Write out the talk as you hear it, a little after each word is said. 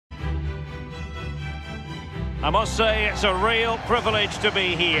I must say it's a real privilege to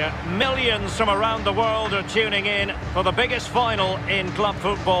be here. Millions from around the world are tuning in for the biggest final in club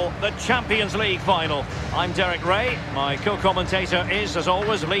football, the Champions League final. I'm Derek Ray, my co-commentator is, as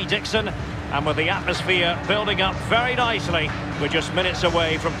always, Lee Dixon. And with the atmosphere building up very nicely, we're just minutes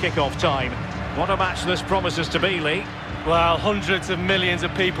away from kick-off time. What a match this promises to be, Lee. Well, hundreds of millions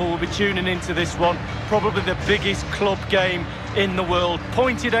of people will be tuning into this one. Probably the biggest club game in the world.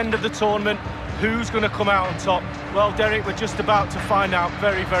 Pointed end of the tournament. Who's going to come out on top? Well, Derek, we're just about to find out.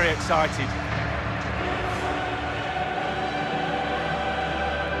 Very, very excited.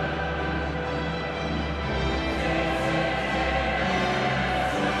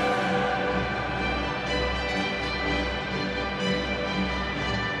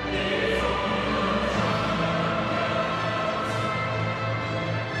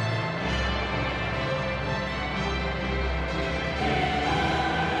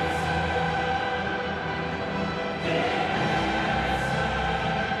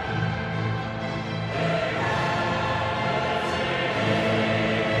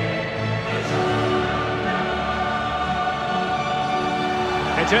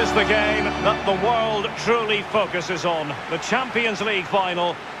 It is the game that the world truly focuses on. The Champions League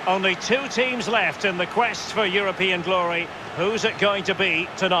final. Only two teams left in the quest for European glory. Who's it going to be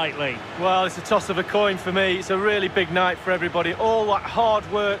tonight, Lee? Well, it's a toss of a coin for me. It's a really big night for everybody. All that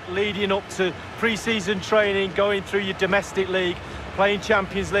hard work leading up to pre-season training, going through your domestic league, playing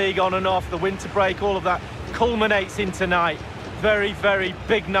Champions League on and off, the winter break, all of that culminates in tonight. Very, very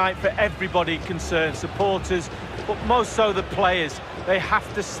big night for everybody concerned. Supporters, but most so the players. They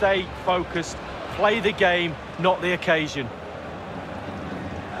have to stay focused, play the game, not the occasion.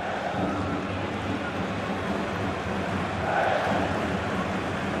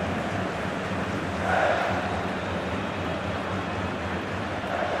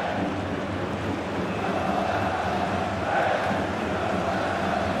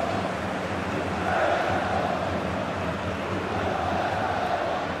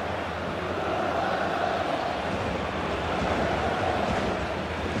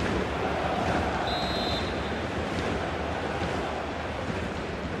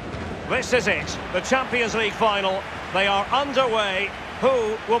 This is it, the Champions League final. They are underway.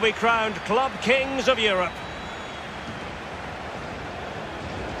 Who will be crowned club kings of Europe?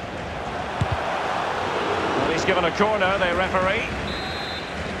 Well, he's given a corner, the referee.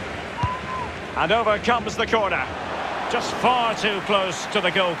 And over comes the corner. Just far too close to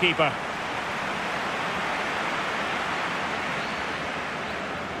the goalkeeper.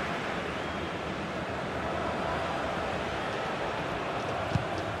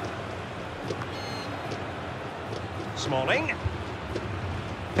 Smalling.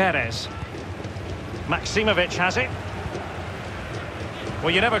 Perez. Maximovic has it.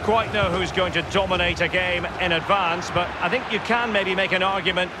 Well, you never quite know who's going to dominate a game in advance, but I think you can maybe make an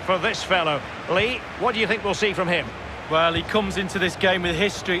argument for this fellow. Lee, what do you think we'll see from him? Well, he comes into this game with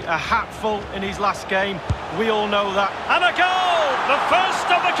history, a hatful in his last game. We all know that. And a goal! The first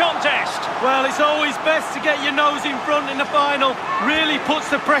of the contest! Well, it's always best to get your nose in front in the final. Really puts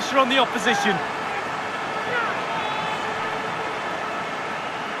the pressure on the opposition.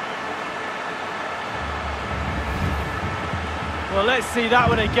 Well, let's see that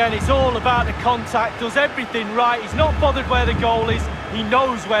one again. It's all about the contact, does everything right. He's not bothered where the goal is. He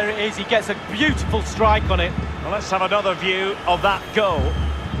knows where it is. He gets a beautiful strike on it. Well, let's have another view of that goal.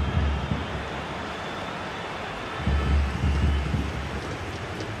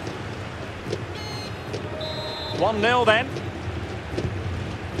 "1-0 then.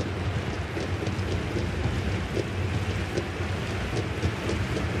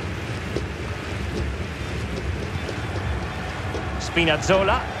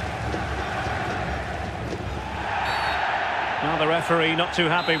 Spinazzola. Now the referee not too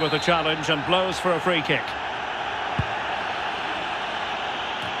happy with the challenge and blows for a free kick.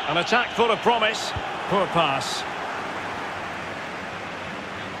 An attack full of promise. Poor pass.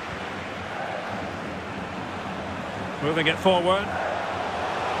 Moving it forward.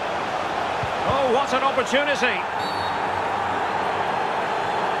 Oh, what an opportunity!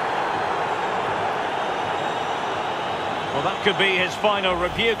 Well, that could be his final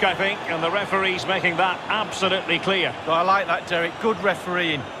rebuke, I think, and the referee's making that absolutely clear. Well, I like that, Derek. Good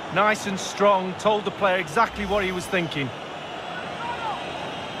refereeing. Nice and strong, told the player exactly what he was thinking.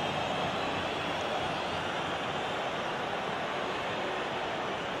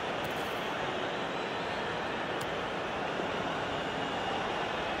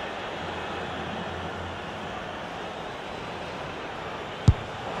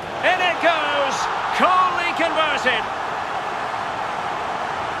 In it goes! Coolly converted!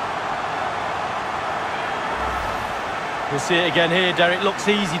 We'll see it again here, Derek. Looks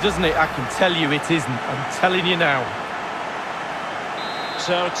easy, doesn't it? I can tell you it isn't. I'm telling you now.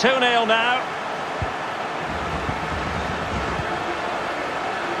 So 2-0 now.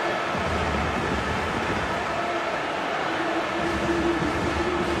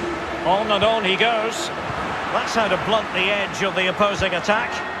 On and on he goes. That's how to blunt the edge of the opposing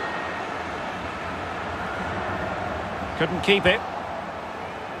attack. Couldn't keep it.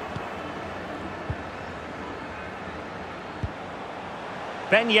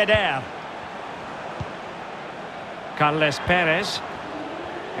 Ben Yedder. Carles Perez.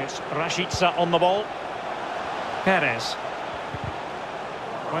 It's Rashica on the ball. Perez.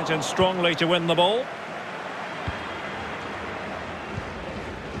 Went in strongly to win the ball.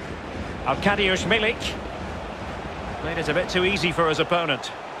 Arkadiusz Milik. Made it a bit too easy for his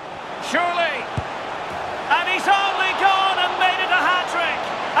opponent. Surely! And he's only gone and made it a hat-trick!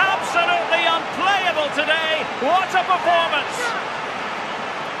 Absolutely unplayable today! What a performance!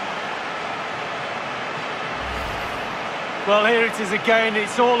 Well, here it is again.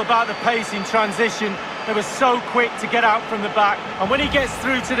 It's all about the pace in transition. They were so quick to get out from the back. And when he gets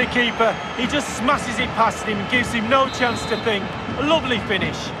through to the keeper, he just smashes it past him and gives him no chance to think. A lovely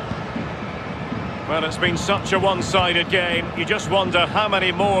finish. Well, it's been such a one-sided game. You just wonder how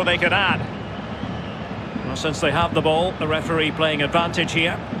many more they could add. Well, since they have the ball, the referee playing advantage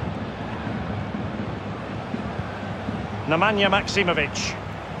here. Nemanja Maksimovic.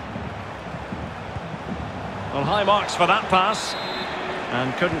 Well, high marks for that pass.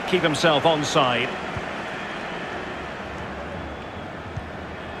 And couldn't keep himself onside.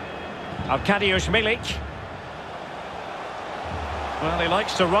 Arkadiusz Milik. Well, he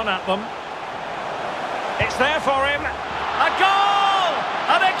likes to run at them. It's there for him. A goal!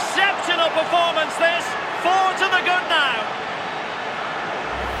 An exceptional performance, this. 4 to the good now.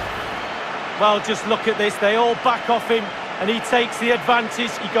 Well, just look at this. They all back off him, and he takes the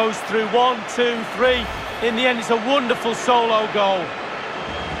advantage. He goes through 1, 2, 3. In the end, it's a wonderful solo goal.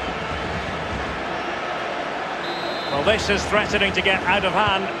 Well, this is threatening to get out of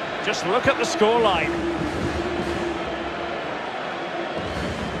hand. Just look at the scoreline.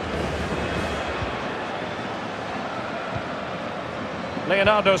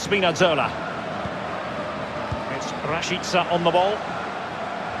 Leonardo Spinazzola. It's Rashica on the ball.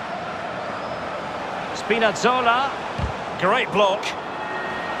 Spinazzola. Great block.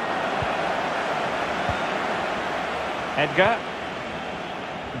 Edgar.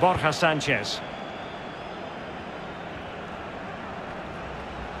 Borja Sanchez.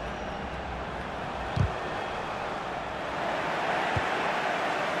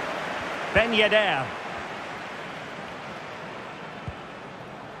 Ben Yedder.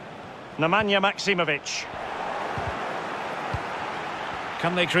 Nemanja Maksimovic.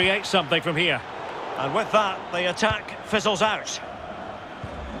 Can they create something from here? And with that, the attack fizzles out.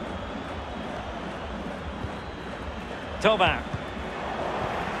 Thauvin.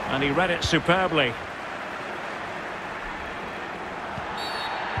 And he read it superbly.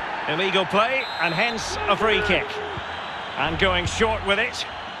 Illegal play, and hence a free kick. And going short with it.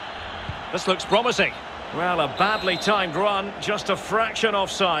 This looks promising. Well, a badly timed run, just a fraction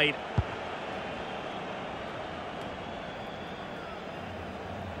offside.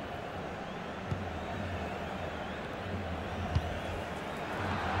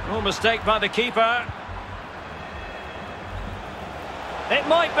 No mistake by the keeper. It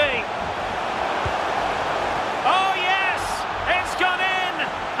might be. Oh, yes! It's gone in!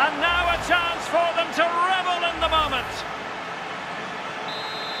 And now a chance for them to revel in the moment.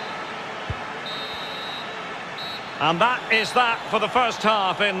 And that is that for the first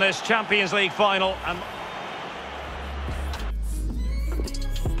half in this Champions League final. And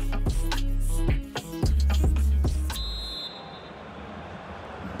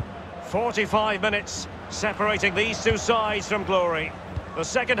 45 minutes separating these two sides from glory. The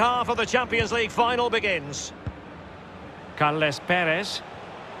second half of the Champions League final begins. Carles Perez.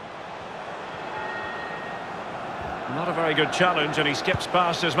 Not a very good challenge, and he skips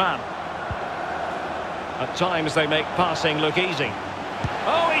past his man. At times they make passing look easy.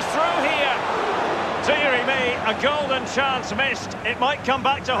 Oh, he's through here! Dearie me, a golden chance missed. It might come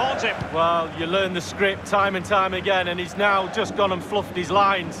back to haunt him. Well, you learn the script time and time again, and he's now just gone and fluffed his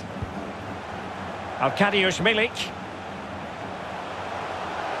lines. Arkadiusz Milik.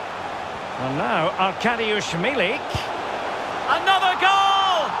 And now Arkadiusz Milik. Another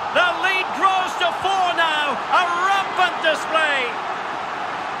goal! The lead grows to 4 now. A rampant display.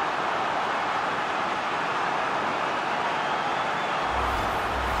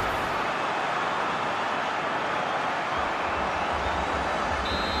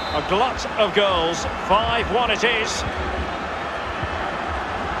 A glut of goals. 5-1 it is.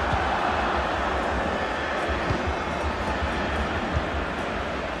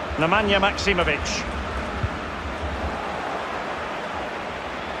 Nemanja Maksimovic.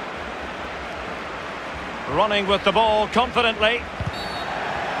 Running with the ball confidently.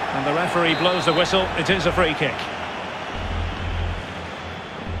 And the referee blows the whistle. It is a free kick.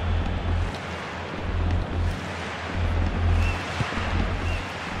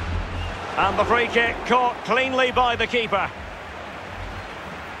 And the free kick caught cleanly by the keeper.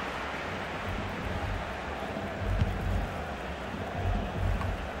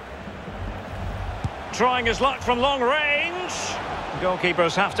 Trying his luck from long range.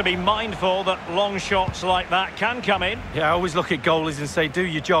 Goalkeepers have to be mindful that long shots like that can come in. Yeah, I always look at goalies and say, do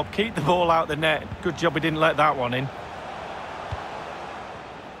your job, keep the ball out the net. Good job he didn't let that one in.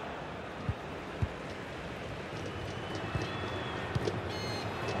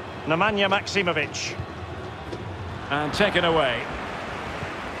 Nemanja Maksimovic. And taken away.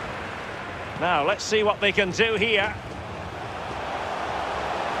 Now, let's see what they can do here.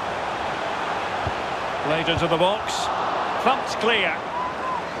 Played into the box. Thumped clear.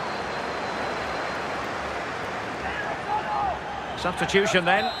 Substitution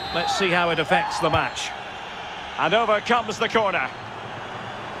then. Let's see how it affects the match. And over comes the corner.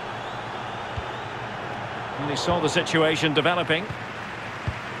 And he saw the situation developing.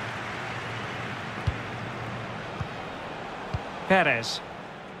 Perez.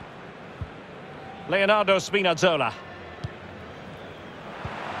 Leonardo Spinazzola.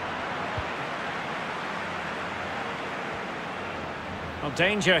 Well,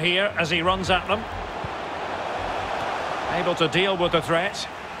 danger here as he runs at them. Able to deal with the threat.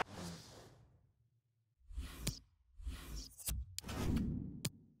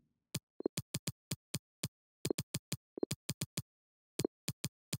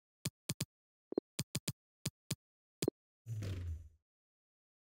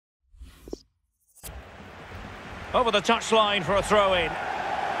 Over the touchline for a throw-in.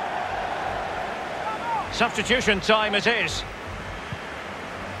 Substitution time it is.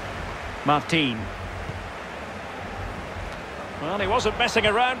 Martin. Well, he wasn't messing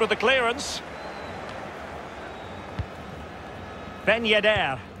around with the clearance. Ben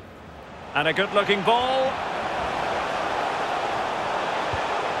Yedder. And a good-looking ball.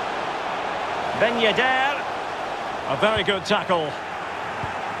 Ben Yedder. A very good tackle.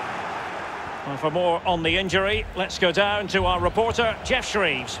 And for more on the injury, let's go down to our reporter, Jeff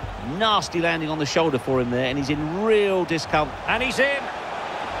Shreves. Nasty landing on the shoulder for him there, and he's in real discomfort. And he's in.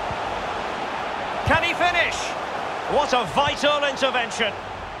 Can he finish? What a vital intervention.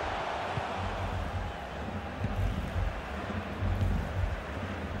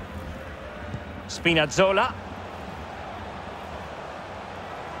 Spinazzola.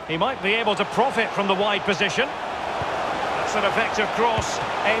 He might be able to profit from the wide position. That's an effective cross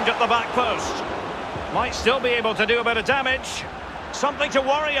aimed at the back post. Might still be able to do a bit of damage. Something to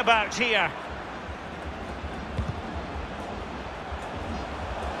worry about here.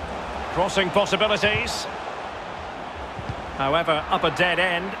 Crossing possibilities. However, up a dead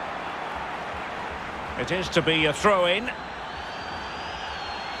end. It is to be a throw-in.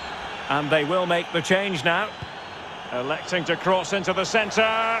 And they will make the change now. Electing to cross into the centre.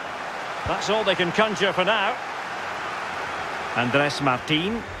 That's all they can conjure for now. Andres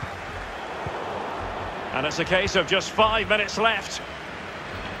Martin. And it's a case of just 5 minutes left.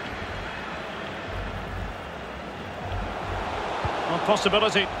 One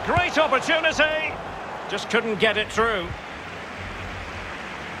possibility. Great opportunity. Just couldn't get it through.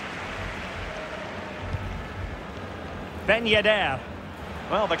 Ben Yedder.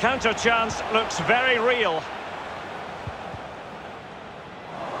 Well, the counter chance looks very real.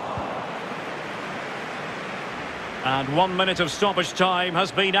 And 1 minute of stoppage time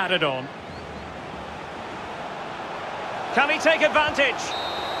has been added on. Can he take advantage?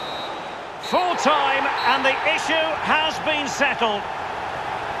 Full time, and the issue has been settled.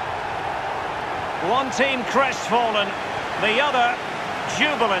 One team crestfallen, the other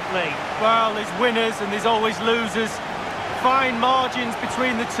jubilantly. Well, there's winners and there's always losers. Fine margins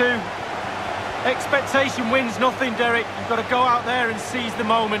between the two. Expectation wins nothing, Derek. You've got to go out there and seize the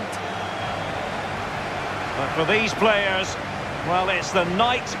moment. But for these players, well, it's the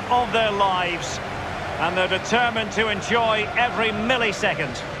night of their lives. And they're determined to enjoy every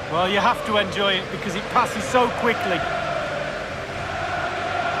millisecond. Well, you have to enjoy it because it passes so quickly.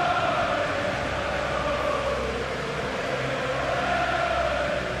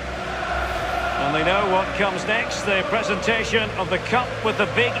 And they know what comes next, the presentation of the cup with the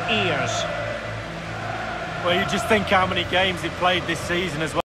big ears. Well, you just think how many games they've played this season as well.